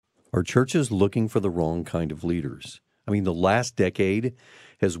Are churches looking for the wrong kind of leaders? I mean, the last decade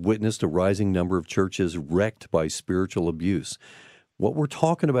has witnessed a rising number of churches wrecked by spiritual abuse. What we're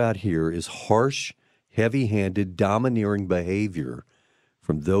talking about here is harsh, heavy-handed, domineering behavior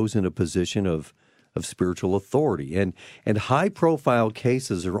from those in a position of spiritual authority. And high-profile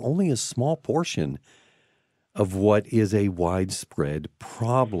cases are only a small portion of what is a widespread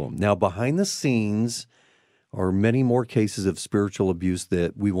problem. Now, behind the scenes are many more cases of spiritual abuse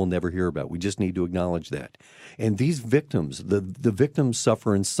that we will never hear about. We just need to acknowledge that. And these victims, the victims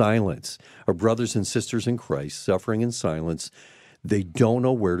suffer in silence. Our brothers and sisters in Christ suffering in silence. They don't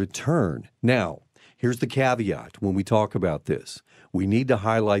know where to turn. Now, here's the caveat when we talk about this. We need to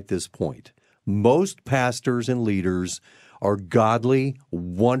highlight this point. Most pastors and leaders are godly,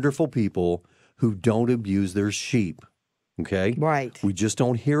 wonderful people who don't abuse their sheep. Okay? Right. We just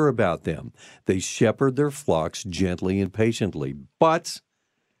don't hear about them. They shepherd their flocks gently and patiently. But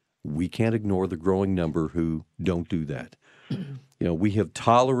we can't ignore the growing number who don't do that. We have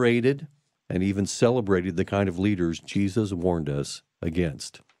tolerated and even celebrated the kind of leaders Jesus warned us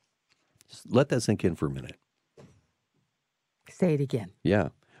against. Let that sink in for a minute. Say it again. Yeah.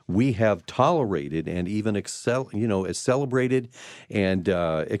 We have tolerated and even celebrated and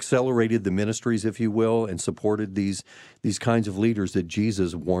accelerated the ministries, if you will, and supported these kinds of leaders that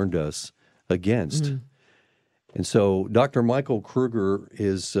Jesus warned us against. Mm. And so Dr. Michael Kruger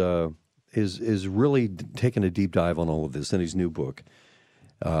is really taking a deep dive on all of this in his new book.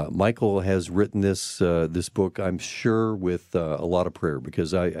 Michael has written this book, I'm sure, with a lot of prayer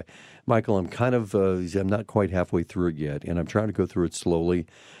because Michael, I'm kind of I'm not quite halfway through it yet, and I'm trying to go through it slowly.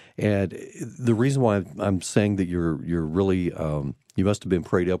 And the reason why I'm saying that you're really you must have been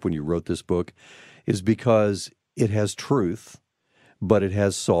prayed up when you wrote this book is because it has truth, but it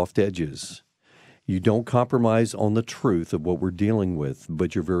has soft edges. You don't compromise on the truth of what we're dealing with,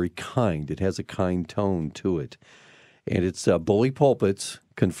 but you're very kind. It has a kind tone to it. And it's Bully Pulpits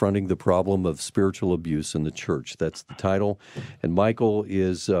Confronting the Problem of Spiritual Abuse in the Church. That's the title. And Michael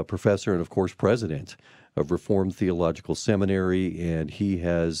is a professor and, of course, president of Reformed Theological Seminary, and he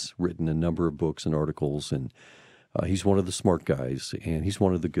has written a number of books and articles, and he's one of the smart guys, and he's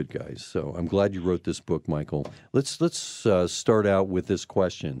one of the good guys. So I'm glad you wrote this book, Michael. Let's start out with this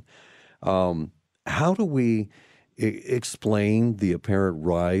question. How do we explain the apparent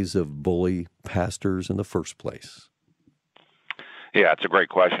rise of bully pastors in the first place? Yeah, it's a great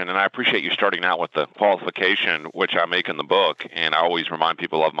question, and I appreciate you starting out with the qualification, which I make in the book, and I always remind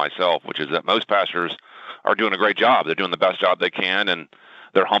people of myself, which is that most pastors are doing a great job. They're doing the best job they can, and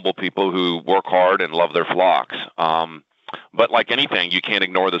they're humble people who work hard and love their flocks. But like anything, you can't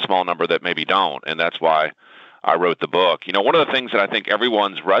ignore the small number that maybe don't, and that's why I wrote the book. One of the things that I think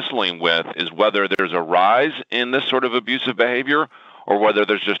everyone's wrestling with is whether there's a rise in this sort of abusive behavior or whether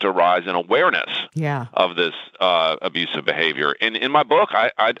there's just a rise in awareness of this abusive behavior. And in my book,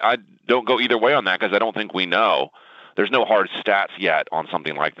 I don't go either way on that because I don't think we know. There's no hard stats yet on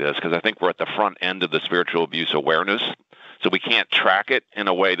something like this because I think we're at the front end of the spiritual abuse awareness, so we can't track it in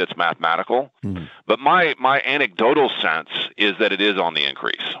a way that's mathematical. Mm-hmm. But my anecdotal sense is that it is on the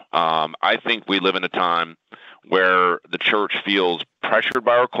increase. I think we live in a time where the church feels pressured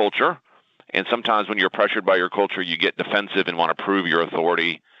by our culture, and sometimes when you're pressured by your culture, you get defensive and want to prove your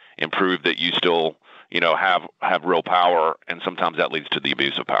authority and prove that you still, have real power, and sometimes that leads to the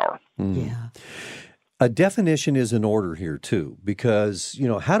abuse of power. Mm. Yeah. A definition is in order here, too, because,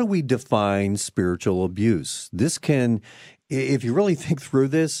 how do we define spiritual abuse? This can, if you really think through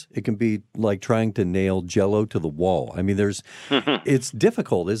this, it can be like trying to nail Jell-O to the wall. I mean, it's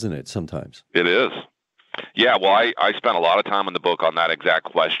difficult, isn't it, sometimes? It is. Yeah, well, I spent a lot of time in the book on that exact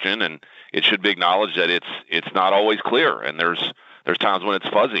question, and it should be acknowledged that it's not always clear, and there's times when it's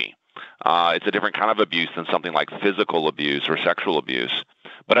fuzzy. It's a different kind of abuse than something like physical abuse or sexual abuse.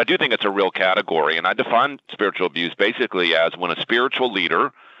 But I do think it's a real category, and I define spiritual abuse basically as when a spiritual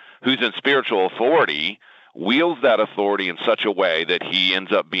leader who's in spiritual authority wields that authority in such a way that he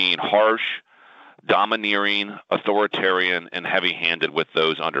ends up being harsh, domineering, authoritarian, and heavy-handed with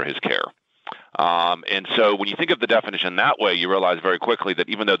those under his care. And so when you think of the definition that way, you realize very quickly that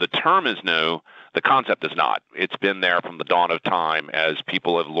even though the term is new, the concept is not. It's been there from the dawn of time as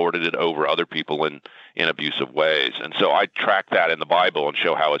people have lorded it over other people in abusive ways. And so I track that in the Bible and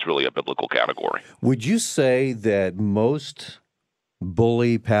show how it's really a biblical category. Would you say that most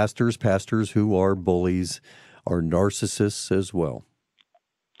bully pastors who are bullies, are narcissists as well?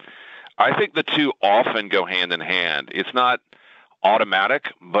 I think the two often go hand in hand. It's not automatic,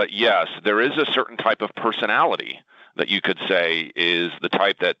 but yes, there is a certain type of personality that you could say is the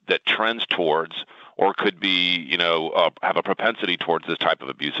type that trends towards could be, have a propensity towards this type of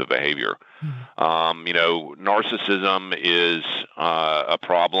abusive behavior. Narcissism is a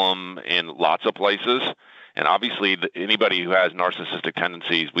problem in lots of places. And obviously, anybody who has narcissistic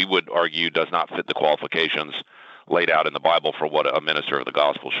tendencies, we would argue, does not fit the qualifications laid out in the Bible for what a minister of the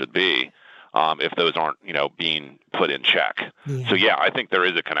gospel should be, if those aren't, being put in check. Yeah. So, I think there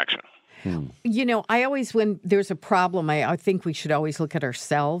is a connection. I always, when there's a problem, I think we should always look at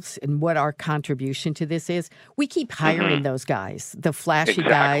ourselves and what our contribution to this is. We keep hiring those guys, the flashy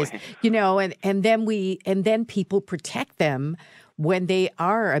guys, and then people protect them when they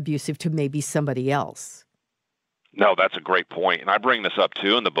are abusive to maybe somebody else. No, that's a great point. And I bring this up,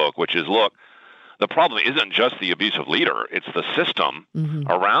 too, in the book, which is, look, the problem isn't just the abusive leader. It's the system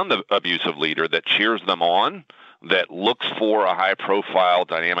around the abusive leader that cheers them on, that looks for a high-profile,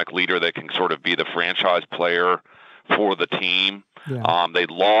 dynamic leader that can sort of be the franchise player for the team. Yeah. They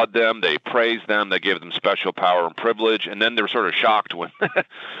laud them, they praise them, they give them special power and privilege, and then they're sort of shocked when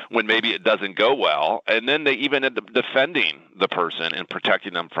when maybe it doesn't go well. And then they even end up defending the person and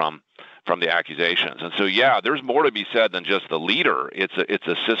protecting them from the accusations. And so, there's more to be said than just the leader. It's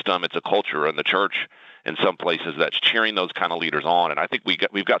a system, it's a culture in the church in some places that's cheering those kind of leaders on. And I think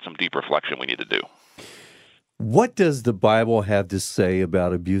we've got some deep reflection we need to do. What does the Bible have to say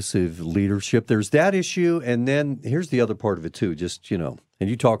about abusive leadership? There's that issue, and then here's the other part of it too, and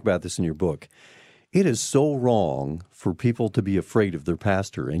you talk about this in your book. It is so wrong for people to be afraid of their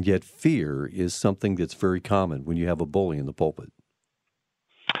pastor, and yet fear is something that's very common when you have a bully in the pulpit.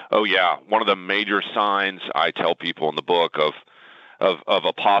 Oh, yeah. One of the major signs I tell people in the book of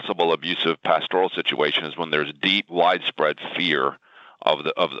a possible abusive pastoral situation is when there's deep, widespread fear of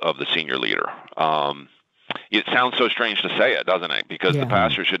the senior leader. It sounds so strange to say it, doesn't it? Because the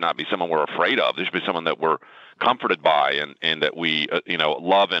pastor should not be someone we're afraid of. There should be someone that we're comforted by and that we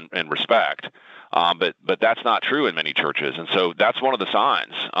love and respect. But that's not true in many churches. And so that's one of the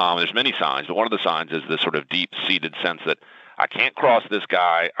signs. There's many signs, but one of the signs is this sort of deep-seated sense that I can't cross this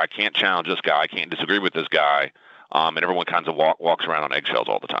guy, I can't challenge this guy, I can't disagree with this guy, and everyone kind of walks around on eggshells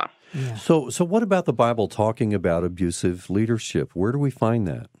all the time. Yeah. So what about the Bible talking about abusive leadership? Where do we find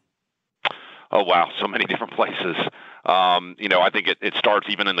that? Oh, wow, so many different places. I think it starts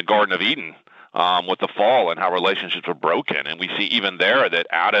even in the Garden of Eden with the fall and how relationships were broken. And we see even there that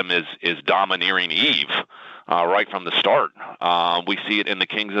Adam is domineering Eve right from the start. We see it in the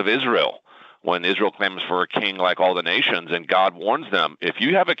kings of Israel, when Israel claims for a king like all the nations, and God warns them, if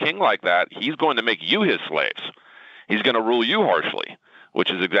you have a king like that, he's going to make you his slaves. He's going to rule you harshly,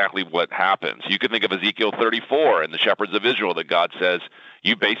 which is exactly what happens. You can think of Ezekiel 34 and the shepherds of Israel that God says,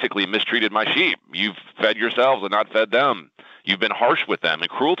 you basically mistreated my sheep. You've fed yourselves and not fed them. You've been harsh with them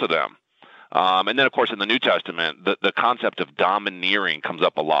and cruel to them. And then, of course, in the New Testament, the concept of domineering comes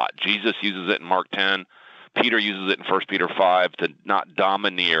up a lot. Jesus uses it in Mark 10. Peter uses it in 1 Peter 5 to not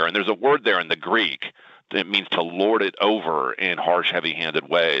domineer. And there's a word there in the Greek that means to lord it over in harsh, heavy-handed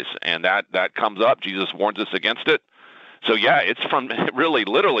ways. And that comes up. Jesus warns us against it. So, it's from really,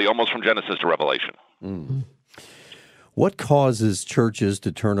 literally, almost from Genesis to Revelation. Mm. What causes churches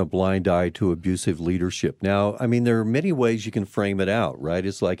to turn a blind eye to abusive leadership? Now, I mean, there are many ways you can frame it out, right?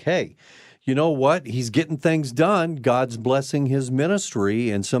 It's like, hey, you know what? He's getting things done. God's blessing his ministry,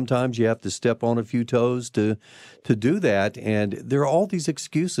 and sometimes you have to step on a few toes to do that. And there are all these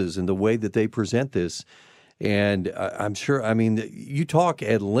excuses in the way that they present this. And I'm sure, you talk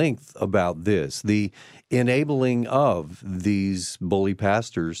at length about this, the enabling of these bully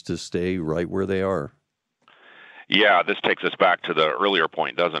pastors to stay right where they are. Yeah, this takes us back to the earlier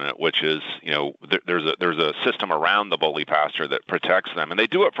point, doesn't it? Which is, there's a system around the bully pastor that protects them, and they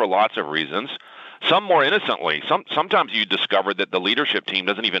do it for lots of reasons. Some more innocently. Sometimes you discover that the leadership team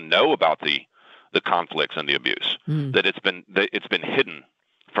doesn't even know about the conflicts and the abuse. That it's been hidden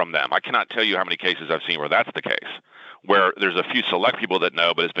from them. I cannot tell you how many cases I've seen where that's the case, where there's a few select people that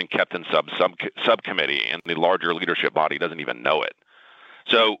know, but it's been kept in subcommittee, and the larger leadership body doesn't even know it.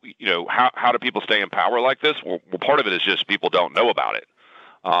 So, how do people stay in power like this? Well, part of it is just people don't know about it.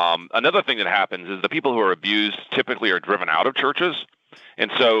 Another thing that happens is the people who are abused typically are driven out of churches. And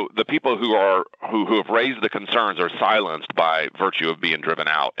so the people who have raised the concerns are silenced by virtue of being driven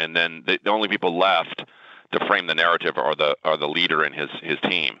out. And then the only people left to frame the narrative are the leader and his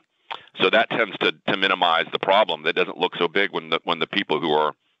team. So that tends to minimize the problem. That doesn't look so big when the people who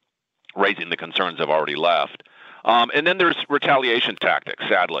are raising the concerns have already left. And then there's retaliation tactics,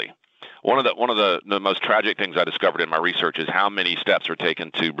 sadly. One of the most tragic things I discovered in my research is how many steps are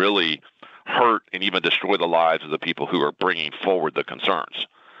taken to really hurt and even destroy the lives of the people who are bringing forward the concerns.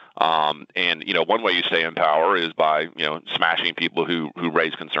 And one way you stay in power is by smashing people who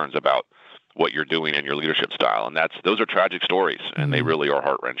raise concerns about what you're doing in your leadership style. And those are tragic stories, and they really are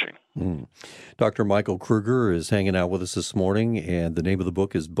heart-wrenching. Dr. Michael Kruger is hanging out with us this morning, and the name of the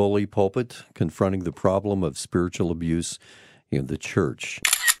book is Bully Pulpit, Confronting the Problem of Spiritual Abuse in the Church.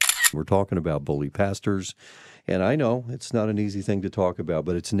 We're talking about bully pastors, and I know it's not an easy thing to talk about,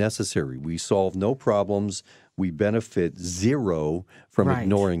 but it's necessary. We solve no problems. We benefit zero from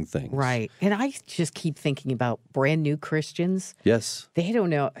ignoring things. Right. And I just keep thinking about brand new Christians. Yes. They don't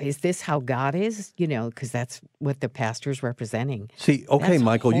know, is this how God is? Because that's what the pastor's representing. See, okay, That's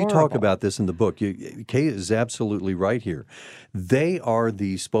Michael, you talk horrible. about this in the book. Kay is absolutely right here. They are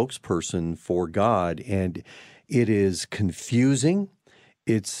the spokesperson for God, and it is confusing.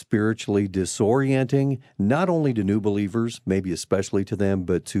 It's spiritually disorienting, not only to new believers, maybe especially to them,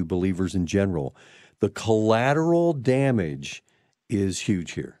 but to believers in general. The collateral damage is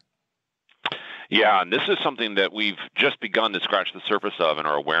huge here. Yeah, and this is something that we've just begun to scratch the surface of in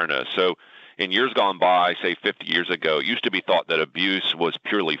our awareness. So in years gone by, say 50 years ago, it used to be thought that abuse was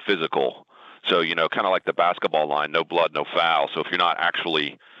purely physical. So, kind of like the basketball line, no blood, no foul. So if you're not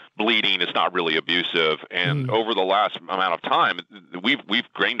actually bleeding, it's not really abusive. And over the last amount of time, we've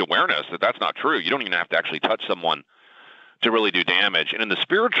gained awareness that that's not true. You don't even have to actually touch someone to really do damage. And in the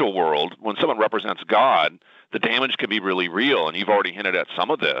spiritual world, when someone represents God, the damage can be really real. And you've already hinted at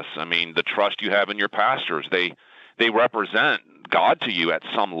some of this. I mean, the trust you have in your pastors, they represent God to you at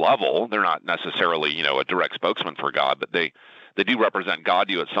some level. They're not necessarily, a direct spokesman for God, but they do represent God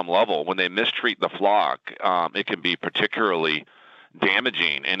to you at some level. When they mistreat the flock, it can be particularly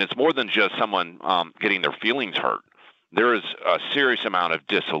damaging. And it's more than just someone getting their feelings hurt. There is a serious amount of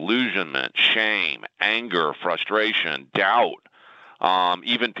disillusionment, shame, anger, frustration, doubt,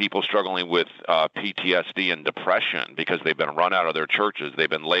 even people struggling with PTSD and depression because they've been run out of their churches. They've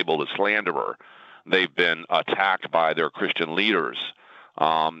been labeled a slanderer. They've been attacked by their Christian leaders.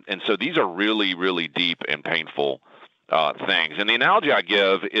 And so these are really, really deep and painful things. And the analogy I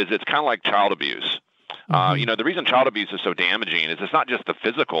give is it's kind of like child abuse. The reason child abuse is so damaging is it's not just the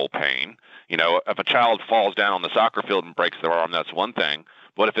physical pain. If a child falls down on the soccer field and breaks their arm, that's one thing.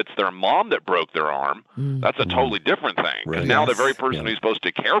 But if it's their mom that broke their arm, that's a totally different thing. Because now the very person who's supposed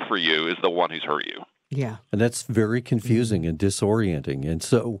to care for you is the one who's hurt you. Yeah. And that's very confusing and disorienting. And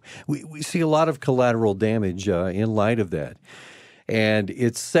so we see a lot of collateral damage in light of that. And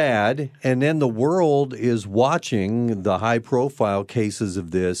it's sad. And then the world is watching the high-profile cases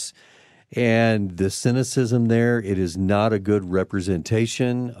of this. And the cynicism there, it is not a good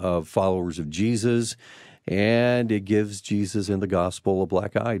representation of followers of Jesus, and it gives Jesus in the gospel a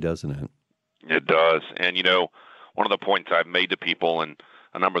black eye, doesn't it? It does. And, one of the points I've made to people and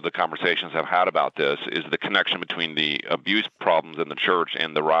a number of the conversations I've had about this is the connection between the abuse problems in the church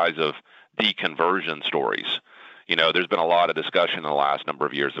and the rise of deconversion stories. There's been a lot of discussion in the last number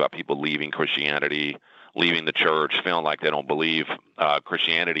of years about people leaving Christianity, leaving the church, feeling like they don't believe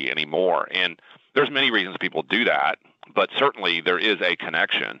Christianity anymore. And there's many reasons people do that, but certainly there is a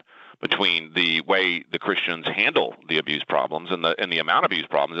connection between the way the Christians handle the abuse problems and the amount of abuse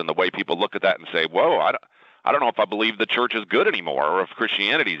problems and the way people look at that and say, whoa, I don't know if I believe the church is good anymore or if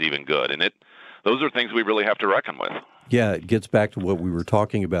Christianity is even good. And those are things we really have to reckon with. Yeah, it gets back to what we were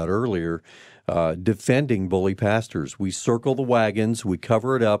talking about earlier, defending bully pastors. We circle the wagons, we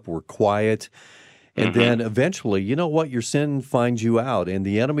cover it up, we're quiet. And then eventually, you know what? Your sin finds you out. And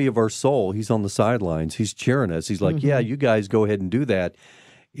the enemy of our soul, he's on the sidelines. He's cheering us. He's like, yeah, you guys go ahead and do that.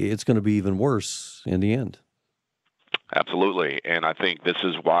 It's going to be even worse in the end. Absolutely. And I think this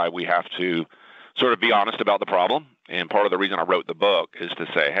is why we have to sort of be honest about the problem. And part of the reason I wrote the book is to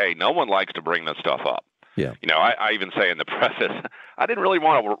say, hey, no one likes to bring this stuff up. Yeah. I even say in the preface, I didn't really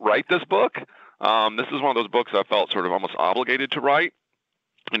want to write this book. This is one of those books I felt sort of almost obligated to write.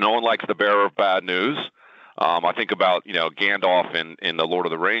 No one likes the bearer of bad news. I think about, Gandalf in The Lord of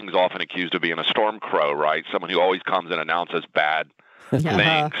the Rings, often accused of being a storm crow, right? Someone who always comes and announces bad things.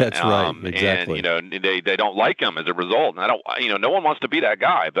 That's right, exactly. And, they don't like him as a result. And no one wants to be that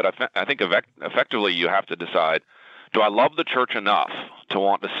guy. But I think effectively you have to decide, do I love the church enough to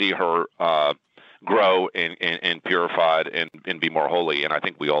want to see her grow and purified and be more holy? And I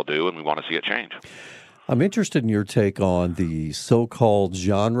think we all do, and we want to see it change. I'm interested in your take on the so-called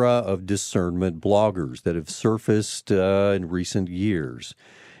genre of discernment bloggers that have surfaced in recent years.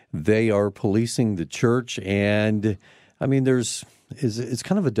 They are policing the church, and I mean, it's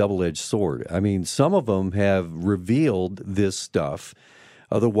kind of a double-edged sword. I mean, some of them have revealed this stuff.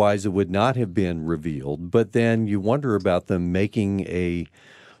 Otherwise, it would not have been revealed. But then you wonder about them making a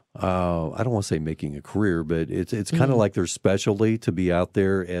I don't want to say making a career, but it's kind of like their specialty to be out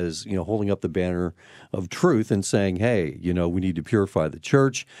there as, holding up the banner of truth and saying, hey, we need to purify the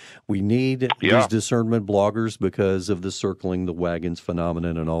church. We need these discernment bloggers because of the circling the wagons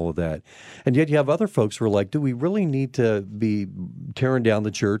phenomenon and all of that. And yet you have other folks who are like, do we really need to be tearing down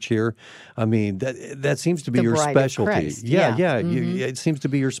the church here? I mean, that seems to be your specialty. Yeah. It seems to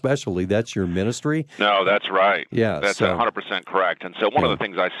be your specialty. That's your ministry. No, that's right. Yeah, that's 100% correct. And so one of the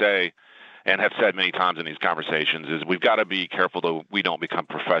things I say and have said many times in these conversations is we've got to be careful that we don't become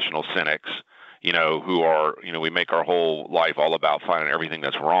professional cynics, who are, we make our whole life all about finding everything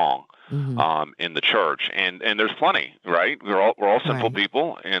that's wrong in the church. And there's plenty, right? We're all simple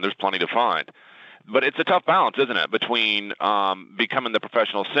people, and there's plenty to find. But it's a tough balance, isn't it, between becoming the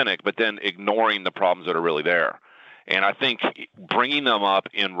professional cynic, but then ignoring the problems that are really there. And I think bringing them up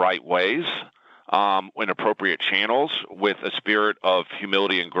in right ways, in appropriate channels, with a spirit of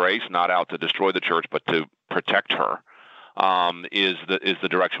humility and grace, not out to destroy the church, but to protect her, is the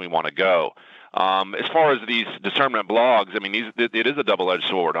direction we want to go. As far as these discernment blogs, I mean, it is a double-edged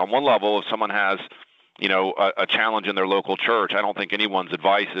sword. On one level, if someone has a challenge in their local church, I don't think anyone's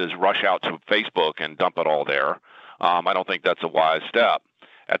advice is rush out to Facebook and dump it all there. I don't think that's a wise step.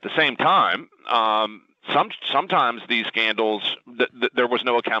 At the same time, sometimes these scandals, there was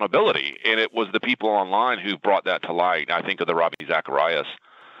no accountability, and it was the people online who brought that to light. I think of the Ravi Zacharias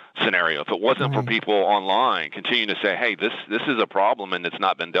scenario. If it wasn't for people online continuing to say, hey, this is a problem and it's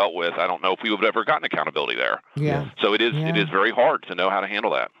not been dealt with, I don't know if we would have ever gotten accountability there. Yeah. So it is very hard to know how to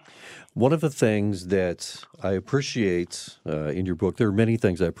handle that. One of the things that I appreciate in your book, there are many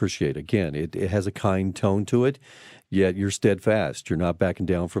things I appreciate. Again, it has a kind tone to it, yet you're steadfast. You're not backing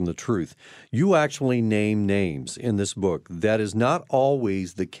down from the truth. You actually name names in this book. That is not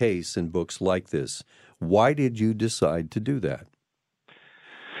always the case in books like this. Why did you decide to do that?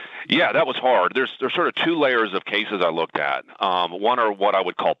 Yeah, that was hard. There's sort of two layers of cases I looked at. One are what I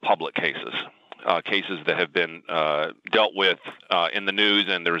would call public cases. Cases that have been dealt with in the news,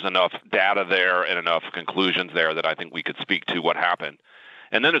 and there's enough data there and enough conclusions there that I think we could speak to what happened.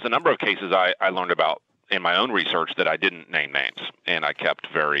 And then there's a number of cases I learned about in my own research that I didn't name names, and I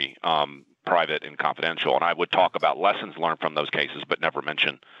kept very private and confidential. And I would talk about lessons learned from those cases, but never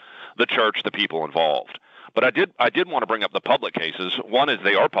mention the church, the people involved. But I did want to bring up the public cases. One is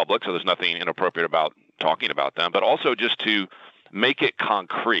they are public, so there's nothing inappropriate about talking about them, but also just to make it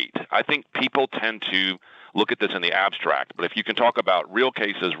concrete. I think people tend to look at this in the abstract, but if you can talk about real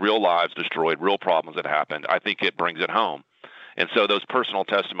cases, real lives destroyed, real problems that happened, I think it brings it home. And so those personal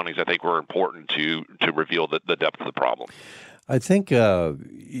testimonies, I think, were important to reveal the depth of the problem. I think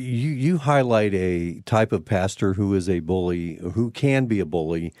you highlight a type of pastor who is a bully, who can be a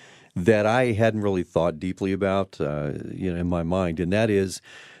bully, that I hadn't really thought deeply about, in my mind, and that is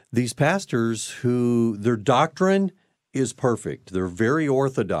these pastors who their doctrine is perfect. They're very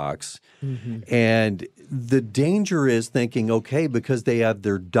orthodox, and the danger is thinking, okay, because they have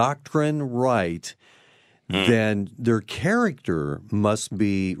their doctrine right, then their character must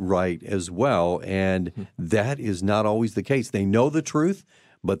be right as well, and that is not always the case. They know the truth,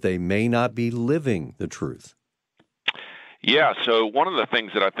 but they may not be living the truth. Yeah, so one of the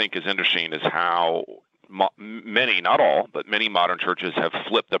things that I think is interesting is how many, not all, but many modern churches have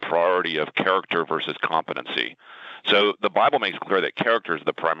flipped the priority of character versus competency. So the Bible makes clear that character is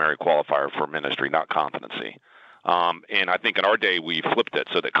the primary qualifier for ministry, not competency. And I think in our day we flipped it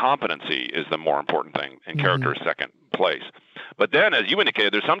so that competency is the more important thing and character is second place. But then, as you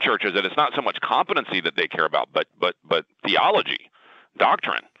indicated, there's some churches that it's not so much competency that they care about, but theology,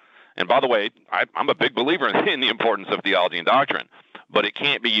 doctrine. And by the way, I'm a big believer in the importance of theology and doctrine, but it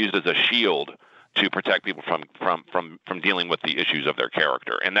can't be used as a shield to protect people from dealing with the issues of their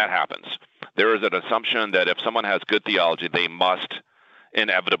character. And that happens. There is an assumption that if someone has good theology, they must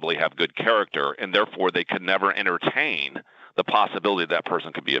inevitably have good character, and therefore they could never entertain the possibility that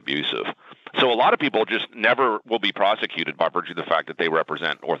person could be abusive. So a lot of people just never will be prosecuted by virtue of the fact that they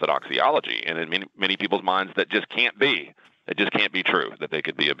represent Orthodox theology. And in many people's minds, that just can't be. It just can't be true that they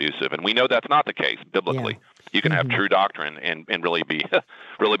could be abusive. And we know that's not the case biblically. Yeah. You can have true doctrine and really be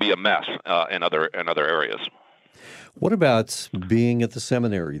a mess in other areas. What about being at the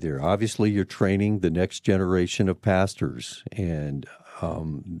seminary there? Obviously, you're training the next generation of pastors. And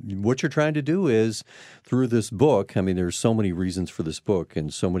what you're trying to do is, through this book, I mean, there's so many reasons for this book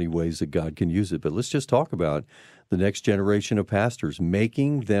and so many ways that God can use it. But let's just talk about the next generation of pastors,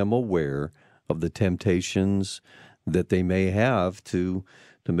 making them aware of the temptations that they may have to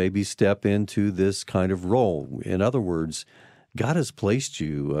maybe step into this kind of role. In other words, God has placed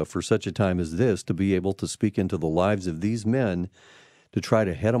you for such a time as this to be able to speak into the lives of these men to try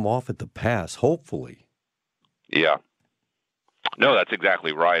to head them off at the pass, hopefully. Yeah. No, that's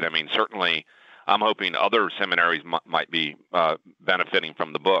exactly right. I mean, certainly I'm hoping other seminaries might be benefiting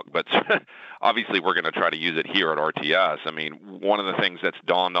from the book, but obviously we're going to try to use it here at RTS. I mean, one of the things that's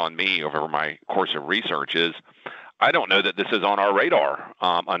dawned on me over my course of research is I don't know that this is on our radar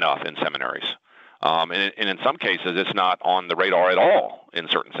enough in seminaries. And in some cases, it's not on the radar at all in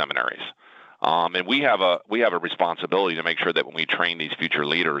certain seminaries. And we have a responsibility to make sure that when we train these future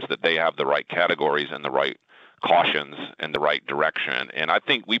leaders, that they have the right categories and the right cautions and the right direction. And I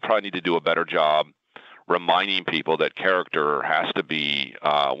think we probably need to do a better job reminding people that character has to be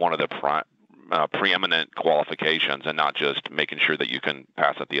one of the preeminent qualifications, and not just making sure that you can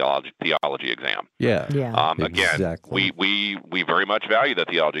pass a theology exam. Yeah. Again, exactly. we very much value the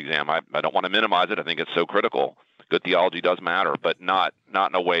theology exam. I don't want to minimize it. I think it's so critical. Good theology does matter, but not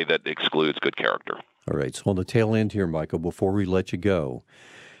in a way that excludes good character. All right. So on the tail end here, Michael, before we let you go,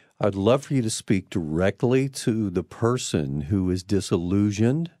 I'd love for you to speak directly to the person who is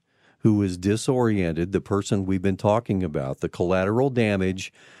disillusioned, who is disoriented, the person we've been talking about, the collateral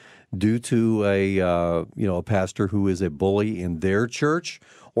damage due to a pastor who is a bully in their church,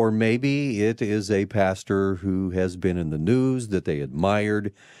 or maybe it is a pastor who has been in the news that they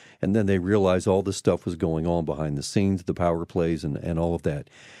admired, and then they realize all this stuff was going on behind the scenes, the power plays and all of that.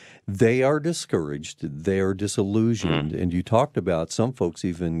 They are discouraged, they are disillusioned, and you talked about some folks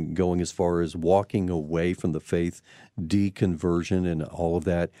even going as far as walking away from the faith, deconversion, and all of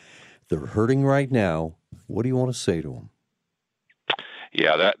that. They're hurting right now. What do you want to say to them?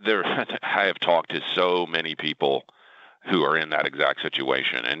 Yeah, I have talked to so many people who are in that exact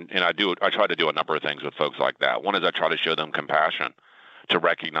situation, and I try to do a number of things with folks like that. One is I try to show them compassion, to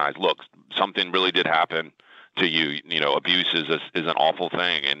recognize, look, something really did happen to you. You know, abuse is an awful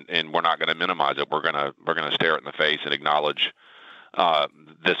thing, and we're not going to minimize it. We're gonna stare it in the face and acknowledge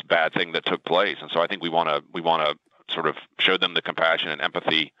this bad thing that took place. And so I think we want to sort of show them the compassion and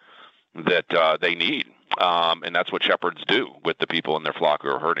empathy that they need, and that's what shepherds do with the people in their flock who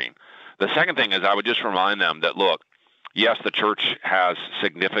are hurting. The second thing is I would just remind them that, look, yes, the church has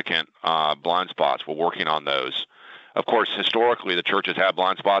significant blind spots. We're working on those. Of course, historically, the church has had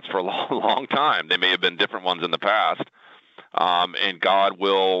blind spots for a long time. They may have been different ones in the past, and God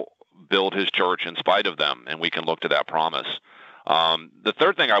will build his church in spite of them, and we can look to that promise. The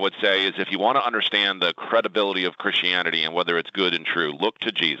third thing I would say is, if you want to understand the credibility of Christianity and whether it's good and true, look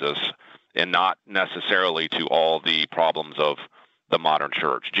to Jesus and not necessarily to all the problems of the modern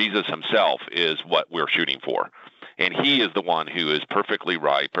church. Jesus himself is what we're shooting for, and he is the one who is perfectly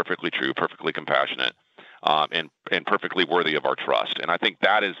right, perfectly true, perfectly compassionate, and perfectly worthy of our trust. And I think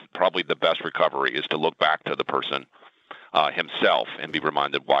that is probably the best recovery, is to look back to the person himself and be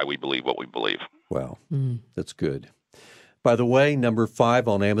reminded why we believe what we believe. Wow, that's good. By the way, number 5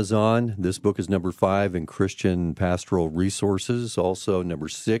 on Amazon. This book is number 5 in Christian Pastoral Resources. Also number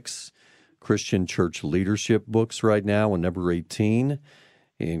 6, Christian Church Leadership books right now, and number 18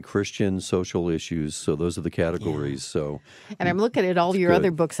 in Christian Social Issues. So those are the categories. Yeah. So, and I'm looking at all your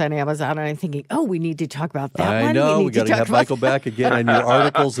other books on Amazon, and I'm thinking, oh, we need to talk about that one. I know. We got to have Michael back again, and your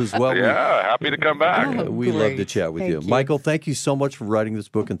articles as well. Yeah, happy to come back. We love to chat with you. Michael, thank you so much for writing this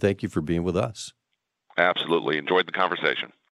book, and thank you for being with us. Absolutely. Enjoyed the conversation.